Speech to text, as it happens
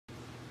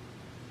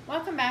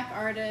Welcome back,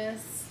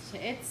 artists,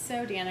 to It's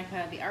So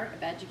Danica, the Art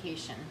of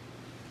Education.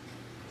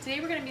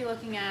 Today we're going to be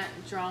looking at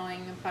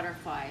drawing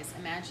butterflies,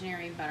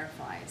 imaginary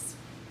butterflies.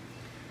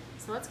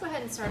 So let's go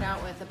ahead and start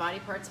out with the body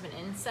parts of an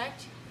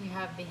insect. You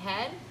have the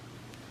head,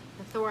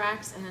 the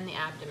thorax, and then the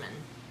abdomen.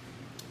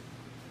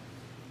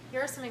 Here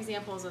are some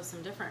examples of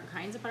some different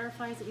kinds of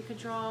butterflies that you could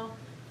draw.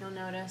 You'll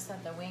notice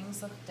that the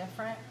wings look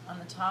different on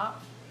the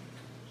top.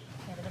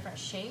 They have a different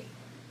shape.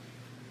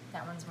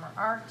 That one's more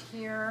arced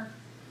here.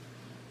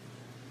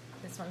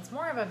 This one's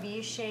more of a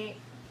V shape.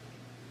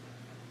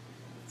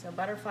 So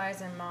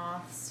butterflies and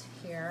moths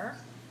here.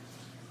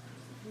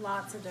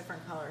 Lots of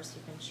different colors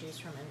you can choose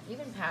from and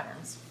even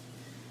patterns.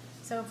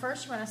 So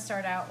first you want to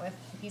start out with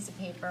a piece of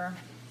paper.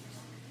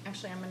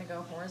 Actually, I'm going to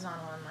go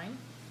horizontal on mine.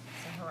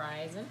 So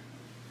horizon,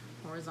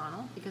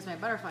 horizontal, because my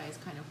butterfly is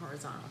kind of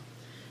horizontal.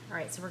 All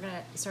right, so we're going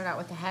to start out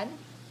with the head,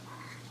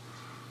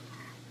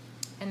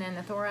 and then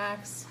the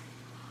thorax,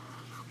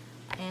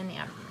 and the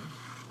abdomen.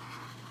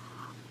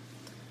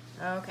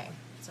 Okay,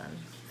 so I'm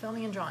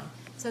filming and drawing.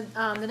 So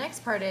the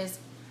next part is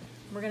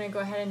we're going to go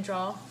ahead and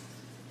draw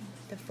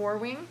the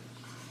forewing.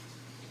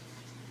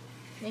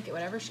 Make it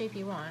whatever shape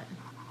you want.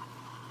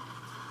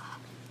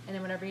 And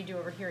then whatever you do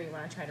over here, you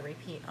want to try to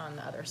repeat on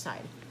the other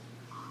side.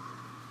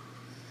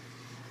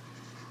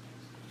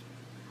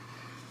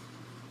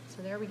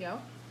 So there we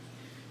go.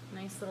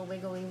 Nice little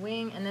wiggly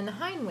wing. And then the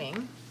hind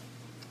wing.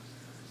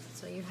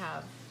 So you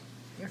have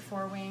your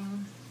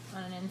forewing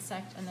on an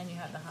insect, and then you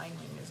have the hind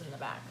wing is in the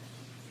back.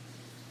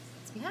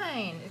 It's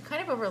behind. It kind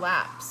of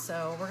overlaps.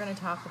 So we're going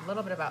to talk a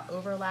little bit about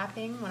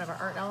overlapping, one of our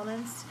art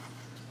elements.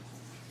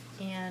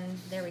 And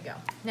there we go.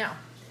 Now,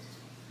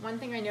 one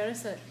thing I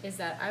noticed is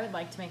that I would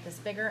like to make this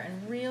bigger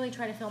and really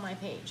try to fill my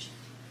page.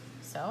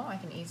 So I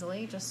can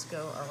easily just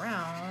go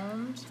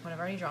around what I've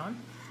already drawn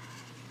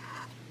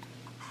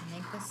and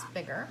make this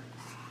bigger.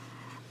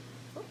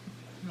 Oop,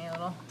 made a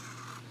little.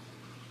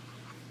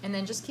 And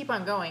then just keep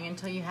on going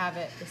until you have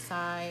it the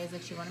size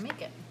that you want to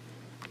make it.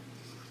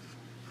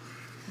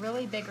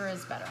 Really bigger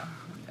is better.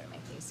 I'm going to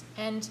make these.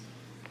 And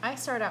I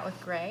start out with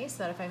gray so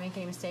that if I make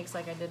any mistakes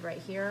like I did right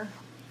here,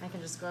 I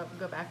can just go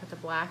back with the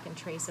black and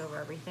trace over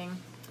everything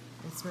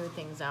and smooth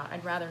things out.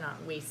 I'd rather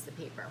not waste the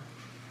paper.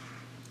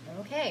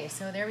 Okay,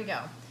 so there we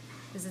go.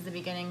 This is the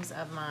beginnings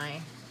of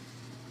my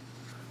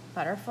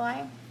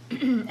butterfly.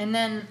 And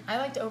then I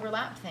like to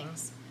overlap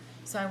things.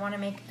 So I want to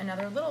make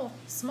another little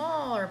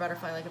smaller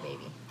butterfly like a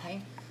baby,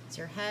 okay? It's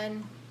your head,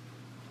 your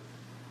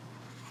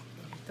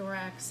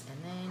thorax, and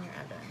then your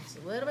abdomen. It's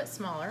a little bit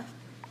smaller.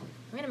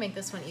 I'm going to make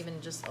this one even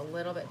just a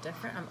little bit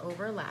different. I'm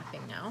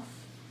overlapping now.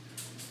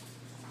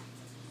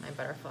 My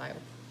butterfly.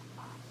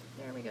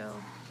 There we go.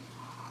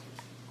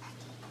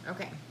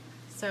 Okay,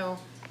 so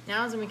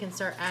now is when we can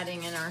start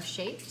adding in our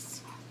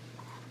shapes.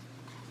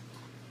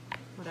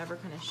 Whatever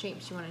kind of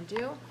shapes you want to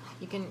do.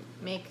 You can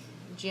make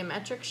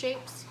geometric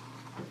shapes,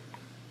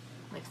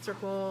 like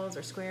circles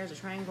or squares or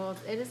triangles.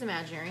 It is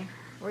imaginary.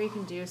 Or you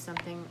can do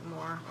something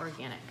more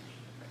organic.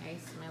 Okay,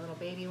 so my little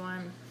baby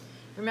one.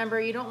 Remember,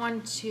 you don't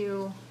want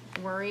to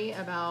worry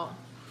about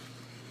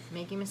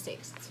making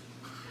mistakes. It's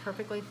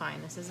perfectly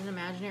fine. This is an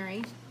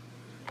imaginary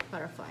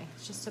butterfly.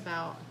 It's just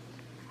about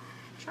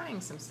trying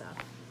some stuff.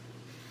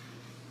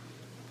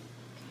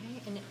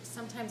 Okay, and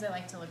sometimes I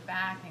like to look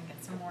back and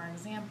get some more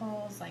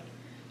examples, like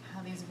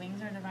how these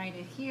wings are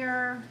divided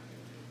here,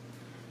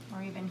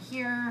 or even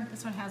here.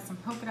 This one has some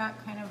polka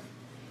dot kind of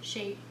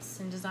shapes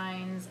and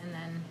designs, and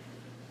then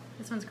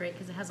this one's great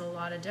because it has a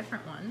lot of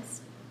different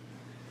ones.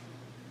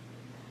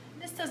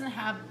 This doesn't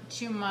have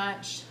too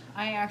much.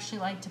 I actually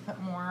like to put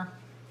more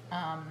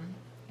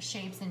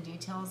shapes and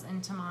details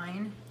into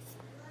mine,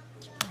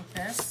 like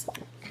this.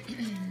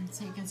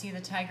 So you can see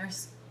the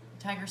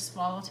tiger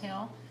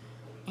swallowtail,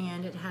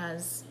 and it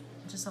has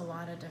just a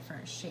lot of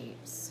different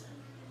shapes.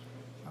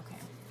 Okay.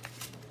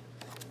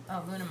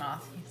 Oh, Luna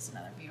moth. It's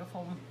another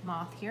beautiful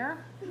moth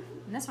here.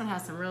 And this one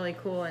has some really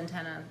cool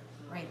antenna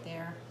right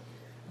there.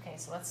 Okay,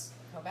 so let's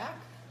go back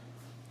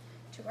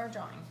to our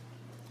drawing.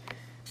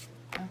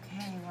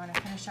 Okay, we want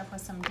to finish up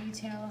with some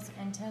details.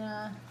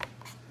 Antenna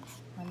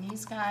on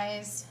these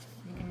guys.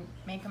 You can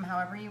make them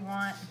however you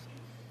want.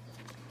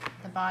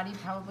 The body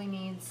probably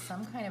needs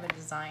some kind of a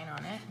design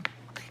on it.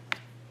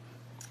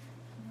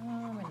 Oh,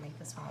 I'm going to make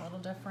this one a little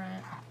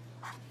different.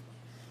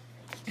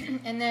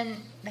 And then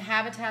the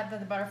habitat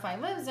that the butterfly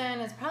lives in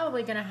is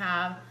probably going to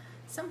have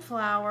some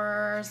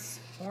flowers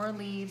or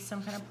leaves,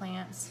 some kind of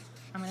plants.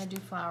 I'm going to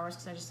do flowers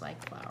because I just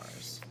like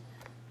flowers.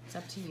 It's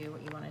up to you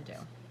what you want to do.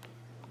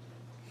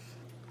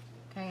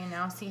 Okay, and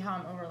now see how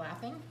I'm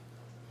overlapping?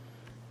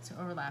 So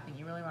overlapping,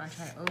 you really want to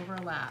try to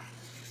overlap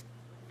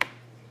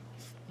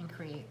and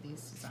create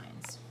these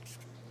designs.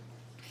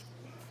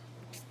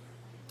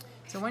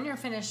 So when you're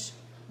finished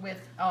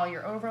with all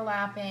your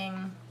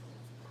overlapping,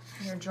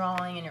 your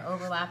drawing and your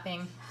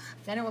overlapping,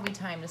 then it will be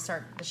time to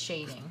start the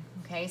shading.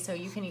 Okay, so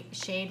you can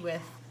shade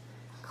with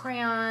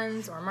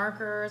crayons or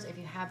markers. If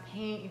you have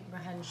paint, you can go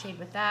ahead and shade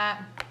with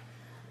that.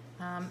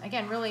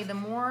 Again, really, the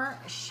more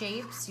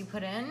shapes you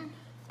put in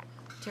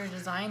to your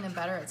design, the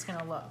better it's going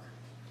to look.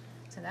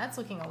 So that's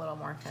looking a little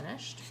more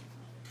finished.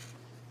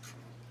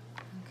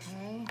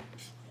 Okay,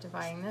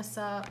 dividing this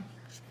up.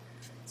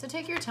 So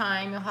take your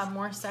time, you'll have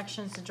more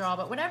sections to draw,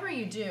 but whatever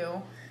you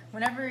do,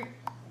 whenever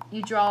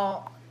you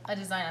draw a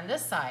design on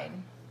this side,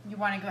 you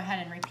want to go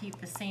ahead and repeat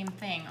the same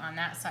thing on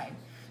that side.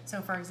 So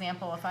for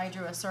example, if I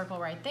drew a circle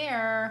right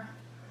there,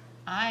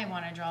 I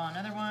want to draw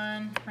another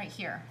one right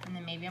here, and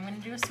then maybe I'm going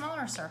to do a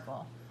smaller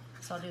circle.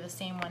 So I'll do the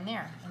same one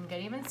there and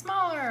get even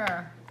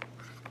smaller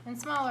and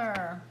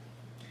smaller.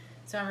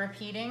 So I'm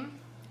repeating,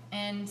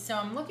 and so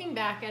I'm looking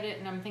back at it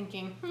and I'm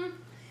thinking,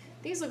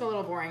 these look a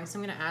little boring, so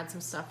I'm going to add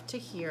some stuff to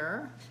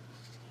here.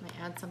 I might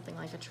add something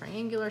like a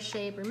triangular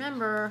shape.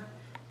 Remember,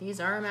 these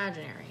are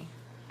imaginary.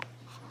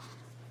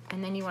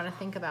 And then you want to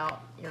think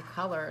about your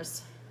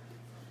colors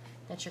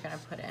that you're going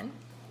to put in.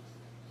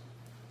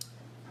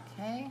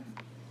 Okay.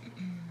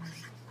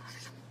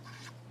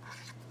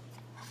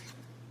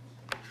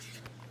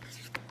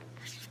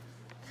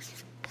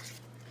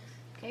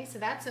 Okay, so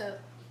that's a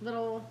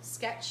little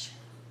sketch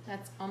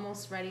that's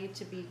almost ready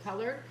to be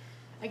colored.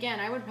 Again,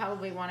 I would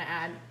probably want to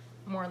add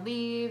more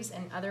leaves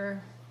and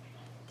other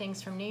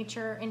things from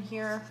nature in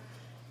here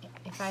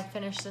if I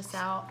finish this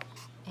out,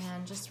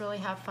 and just really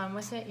have fun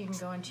with it. You can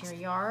go into your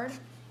yard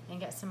and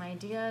get some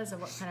ideas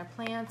of what kind of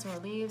plants or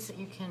leaves that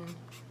you can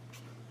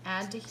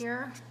add to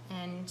here.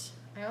 And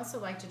I also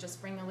like to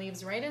just bring the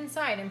leaves right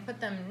inside and put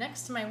them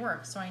next to my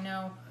work so I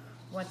know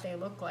what they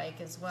look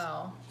like as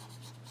well.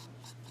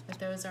 But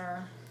those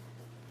are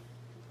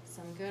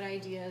some good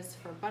ideas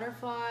for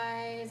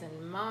butterflies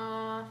and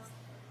moths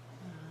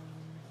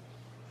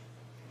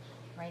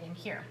right in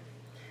here.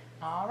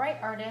 All right,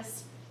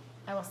 artists,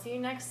 I will see you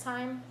next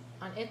time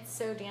on It's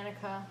So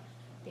Danica,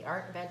 the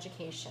Art of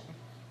Education.